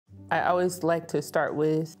I always like to start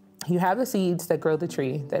with, you have the seeds that grow the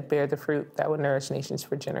tree, that bear the fruit that will nourish nations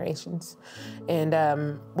for generations.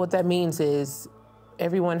 And what that means is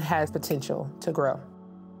everyone has potential to grow.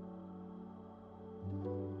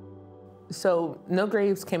 So No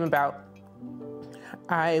Graves came about.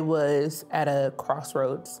 I was at a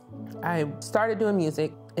crossroads. I started doing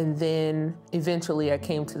music, and then eventually I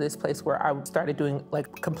came to this place where I started doing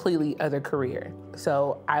like completely other career.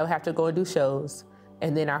 So I would have to go and do shows,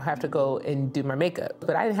 and then I'll have to go and do my makeup.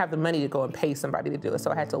 But I didn't have the money to go and pay somebody to do it,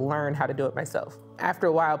 so I had to learn how to do it myself. After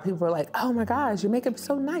a while, people were like, oh my gosh, your makeup's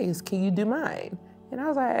so nice, can you do mine? And I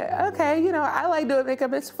was like, okay, I like doing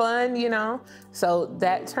makeup, it's fun, So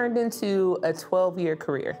that turned into a 12-year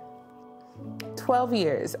career. 12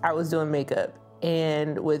 years I was doing makeup,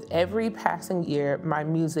 and with every passing year, my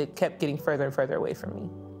music kept getting further and further away from me.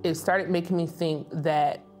 It started making me think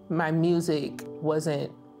that my music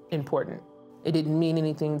wasn't important. It didn't mean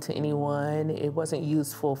anything to anyone. It wasn't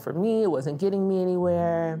useful for me. It wasn't getting me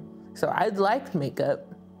anywhere. So I liked makeup,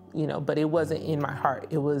 but it wasn't in my heart.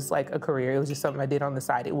 It was like a career. It was just something I did on the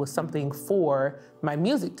side. It was something for my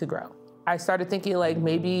music to grow. I started thinking like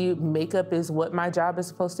maybe makeup is what my job is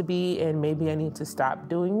supposed to be, and maybe I need to stop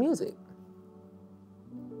doing music.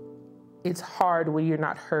 It's hard when you're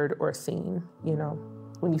not heard or seen,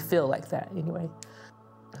 when you feel like that anyway.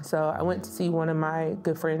 So I went to see one of my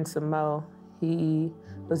good friends, Mo. He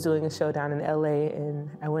was doing a show down in LA, and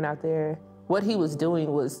I went out there. What he was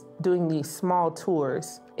doing these small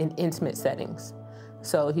tours in intimate settings.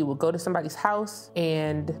 So he would go to somebody's house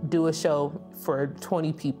and do a show for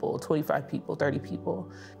 20 people, 25 people, 30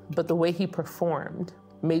 people. But the way he performed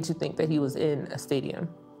made you think that he was in a stadium.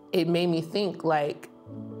 It made me think like,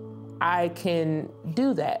 I can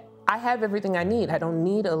do that. I have everything I need. I don't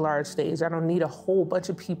need a large stage. I don't need a whole bunch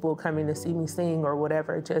of people coming to see me sing or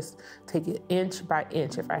whatever. Just take it inch by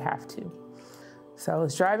inch if I have to. So I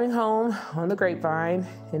was driving home on the Grapevine.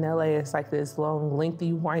 In LA, it's like this long,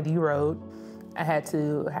 lengthy, windy road. I had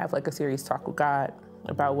to have like a serious talk with God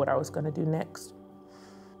about what I was gonna do next.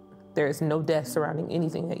 There's no death surrounding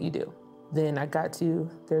anything that you do. Then I got to,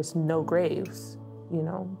 there's no graves,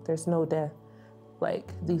 there's no death.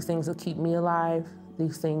 Like, these things will keep me alive.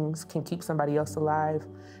 These things can keep somebody else alive.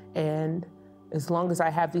 And as long as I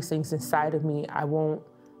have these things inside of me, I won't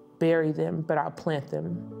bury them, but I'll plant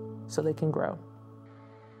them so they can grow.